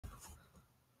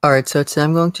Alright, so today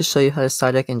I'm going to show you how to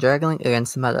side deck in Dragon Link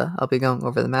against the meta. I'll be going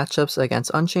over the matchups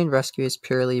against Unchained, Rescuers,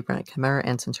 Purely, Brent Chimera,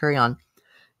 and Centurion.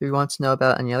 If you want to know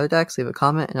about any other decks, leave a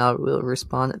comment and I will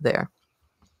respond there.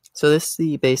 So this is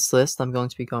the base list I'm going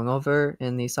to be going over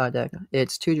in the side deck.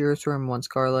 It's 2 Jerusalem, 1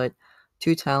 Scarlet,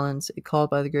 2 Talons, a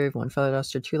Called by the Grave, 1 Feather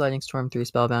Duster, 2 Lightning Storm, 3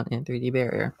 Spellbound, and 3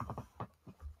 D-Barrier.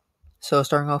 So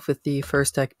starting off with the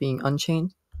first deck being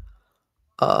Unchained,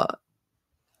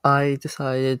 I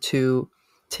decided to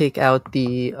take out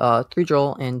the 3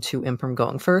 Droll and 2 Imperm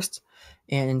going first,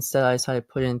 and instead I decided to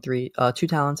put in 2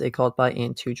 Talons, a Called By,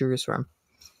 and 2 Jerusalem.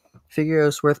 Figure it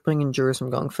was worth putting in Jerusalem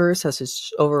going first, as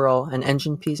it's overall an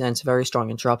engine piece and it's very strong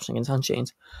interruption against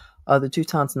Unchained. The 2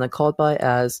 Talons and the Called By,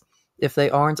 as if they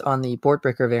aren't on the Board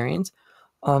Breaker variant,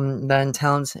 then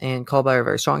Talons and Called By are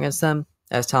very strong against them,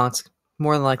 as Talons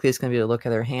more than likely is going to be able to look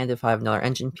at their hand if I have another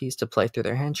engine piece to play through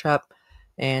their hand trap.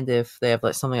 And if they have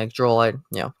like something like Droll,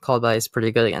 Called By is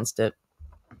pretty good against it.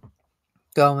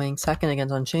 Going second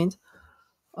against Unchained,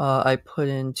 I put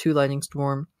in 2 Lightning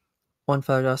Storm, 1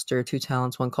 Feather Duster, 2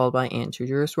 Talons, 1 Called By, and 2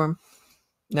 Jerusalem.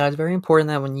 Now it's very important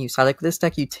that when you side deck this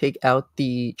deck, you take out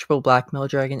the triple Black Metal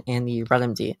Dragon and the Red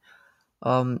MD.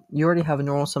 You already have a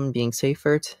normal summon being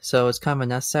safer, so it's kind of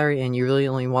unnecessary, and you really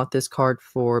only want this card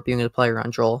for being able to play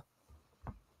around Droll.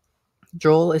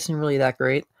 Droll isn't really that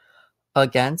great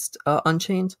against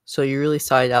Unchained, so you really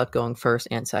side out going first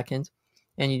and second.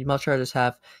 And you'd much rather just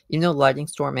have, even though Lightning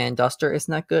Storm and Duster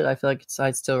isn't that good, I feel like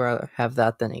I'd still rather have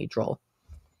that than a Droll.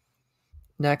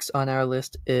 Next on our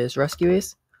list is Rescue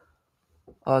Ace.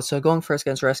 So going first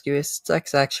against Rescue Ace, this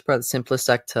deck's actually probably the simplest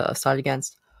deck to side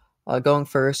against. Going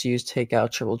first, you take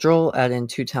out triple Droll, add in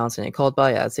 2 Talents and a Called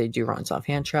By, as they do run off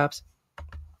hand traps.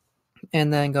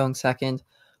 And then going second,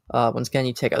 once again,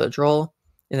 you take out a Droll,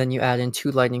 and then you add in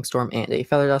 2 Lightning Storm and a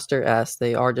Feather Duster, as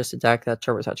they are just a deck that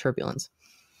turbos out Turbulence.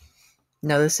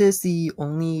 Now, this is the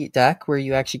only deck where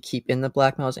you actually keep in the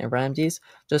Black Metals and Red MDs,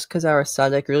 just because our side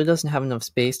deck really doesn't have enough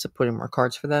space to put in more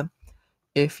cards for them.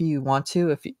 If you want to,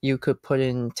 if you could put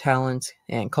in Talent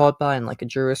and Called By and like a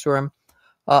Jerusalem,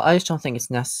 I just don't think it's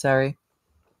necessary.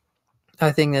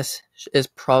 I think this is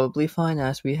probably fine,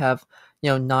 as we have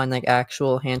 9 like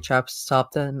actual hand traps to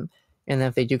stop them, and then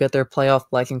if they do get their playoff,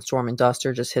 Lightning Storm and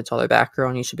Duster just hits all their back row,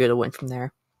 and you should be able to win from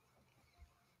there.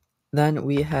 Then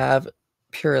we have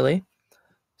Purely.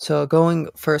 So going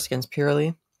first against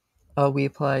Purely, we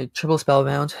apply triple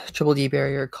Spellbound, triple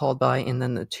D-Barrier, Called By, and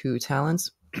then the 2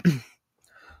 Talents.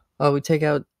 We take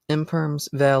out Imperms,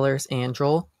 Valors, and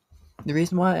Droll. The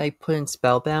reason why I put in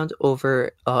Spellbound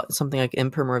over something like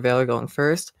Imperm or Valor going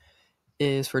first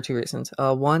is for 2 reasons.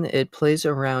 One, it plays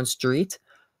around Street,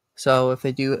 so if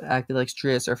they do act like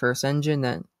Street as their first engine,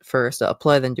 then first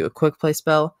play, then do a quick play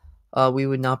spell, we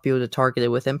would not be able to target it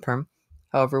with Imperm.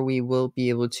 However, we will be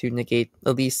able to negate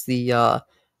at least the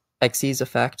Xyz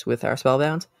effect with our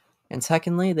Spellbound. And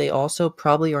secondly, they also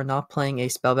probably are not playing a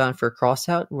Spellbound for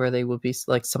Crossout, where they would be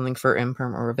like something for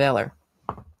Imperm or Valor.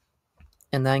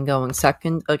 And then going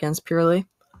second against Purely,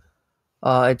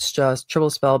 it's just triple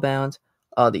Spellbound,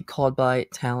 the Called By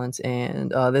Talents,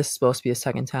 and this is supposed to be a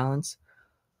second Talents.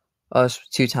 There's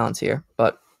 2 Talents here,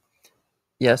 but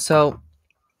yeah, so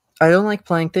I don't like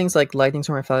playing things like Lightning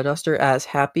Storm or Feather Duster, as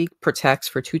Happy protects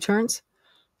for 2 turns,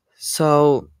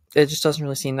 so it just doesn't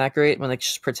really seem that great when they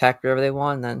just protect whatever they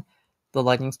want, and then the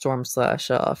Lightning Storm /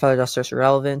 Feather Duster is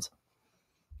irrelevant,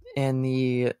 and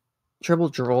the triple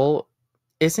Droll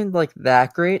isn't like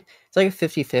that great. It's like a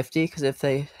 50-50, because if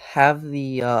they have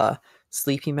the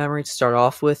Sleepy Memory to start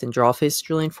off with and draw face, it's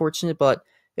really unfortunate, but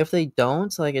if they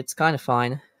don't, like, it's kind of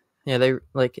fine.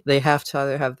 They have to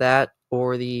either have that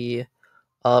or the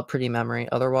Pretty Memory.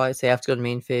 Otherwise, they have to go to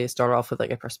main phase, start off with like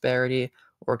a Prosperity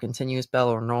or a Continuous Bell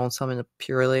or Normal Summon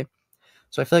Purely.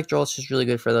 So I feel like Droll is just really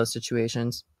good for those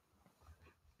situations.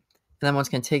 And then once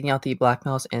again, taking out the Black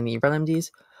Metals and the Red MDs,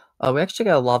 we actually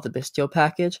got a lot of the Bestial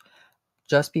package,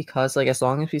 just because, like, as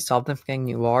long as we stop them from getting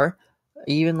Noir,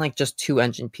 even like just 2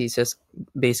 engine pieces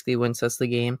basically wins us the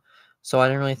game. So I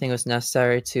didn't really think it was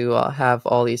necessary to have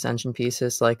all these engine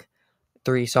pieces, like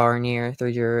 3 Saronir,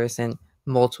 3 Jurus, and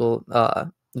multiple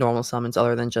normal summons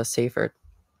other than just Seyfert.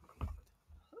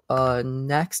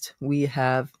 Next, we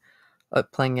have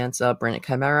playing against Brent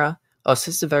Chimera. So this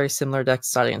is a very similar deck to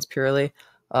side against Purely.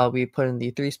 We put in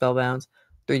the 3 Spellbounds,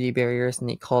 3 D-Barriers, and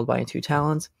the Called By and 2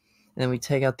 Talons. And then we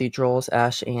take out the Drolls,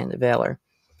 Ash, and Valor.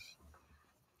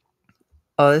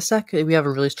 This deck we have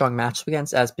a really strong matchup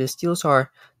against, as Bestials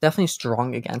are definitely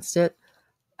strong against it,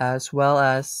 as well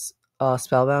as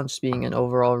Spellbound just being an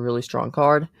overall really strong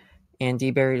card, and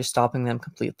D-Barrier just stopping them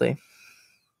completely.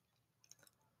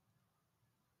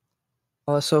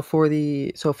 So for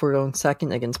going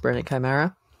second against Branded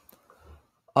Chimera,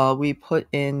 we put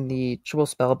in the triple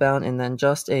Spellbound and then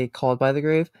just a Called by the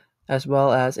Grave, as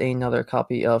well as another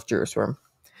copy of Jerusalem.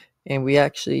 And we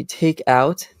actually take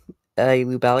out a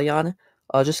Lubellion,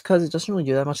 just because it doesn't really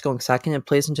do that much going second. It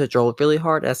plays into Droll really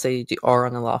hard, as they are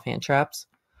on a lot of hand traps.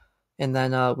 And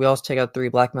then we also take out 3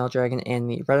 Black Metal Dragon and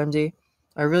the Red MD.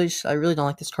 I really don't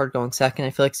like this card going second. I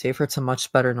feel like Seyfried's a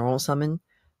much better normal summon,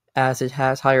 as it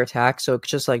has higher attack, so it's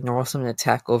just like normal summon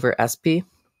attack over SP.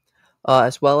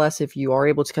 As well as if you are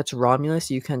able to catch a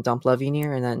Romulus, you can dump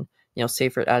Levinier and then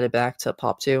Seyfried add it back to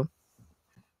pop 2.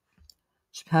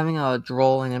 Just having a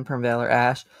Droll and Imperm Valor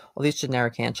Ash, all these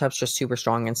generic hand traps just super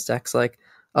strong against decks like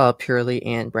Purely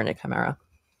and Branded Chimera.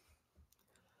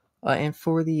 And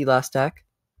for the last deck,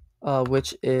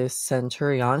 which is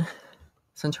Centurion.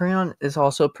 Centurion is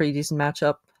also a pretty decent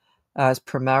matchup, as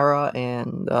Primera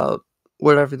and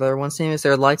whatever the other one's name is.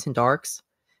 They're lights and darks,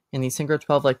 and the Synchro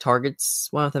 12 targets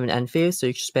one of them in end phase, so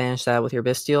you can just banish that with your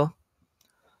Bystial.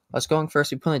 Us going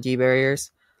first, we put on the D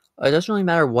barriers. It doesn't really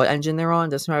matter what engine they're on.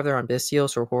 It doesn't matter if they're on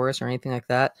Bystials or Horus or anything like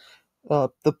that.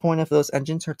 The point of those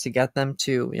engines are to get them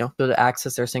to be able to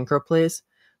access their synchro plays,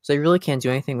 so you really can't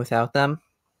do anything without them.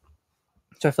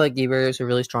 So I feel like D barrier is a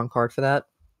really strong card for that.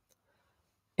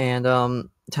 And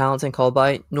Talents and Called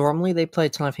By, normally they play a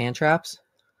ton of hand traps,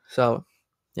 so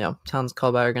Talents and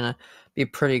Called By are gonna be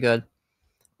pretty good.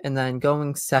 And then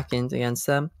going second against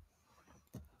them,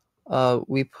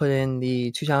 we put in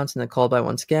the 2 Talents and the Called By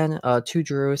once again, 2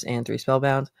 Druids and 3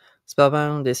 Spellbound.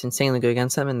 Spellbound is insanely good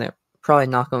against them, and they're probably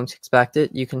not going to expect it.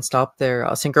 You can stop their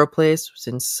synchro plays,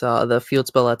 since the field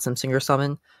spell lets them synchro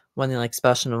summon when they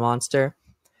special a monster.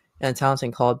 And Talents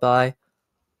and Called By,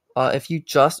 if you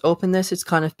just open this, it's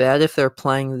kind of bad if they're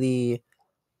playing the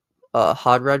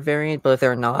Hot Red variant, but if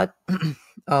they're not,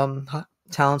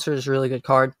 Talents are just a really good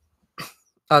card,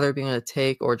 either being able to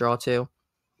take or draw 2.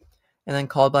 And then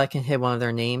Called By can hit one of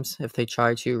their names if they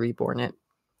try to reborn it.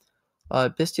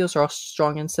 Bystials are also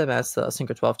strong against them as the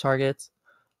Synchro 12 targets.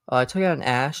 I took out an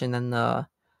Ash and then the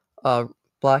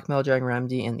Black Metal Dragon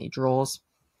Remedy and the Drolls.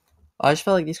 I just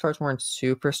felt like these cards weren't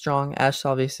super strong. Ash is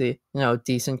obviously, a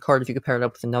decent card if you could pair it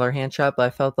up with another hand trap, but I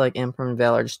felt like Imperm and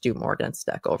Valor just do more against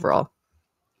deck overall.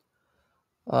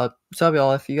 So that'll be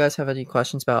all. If you guys have any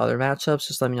questions about other matchups,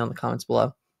 just let me know in the comments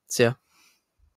below. See ya.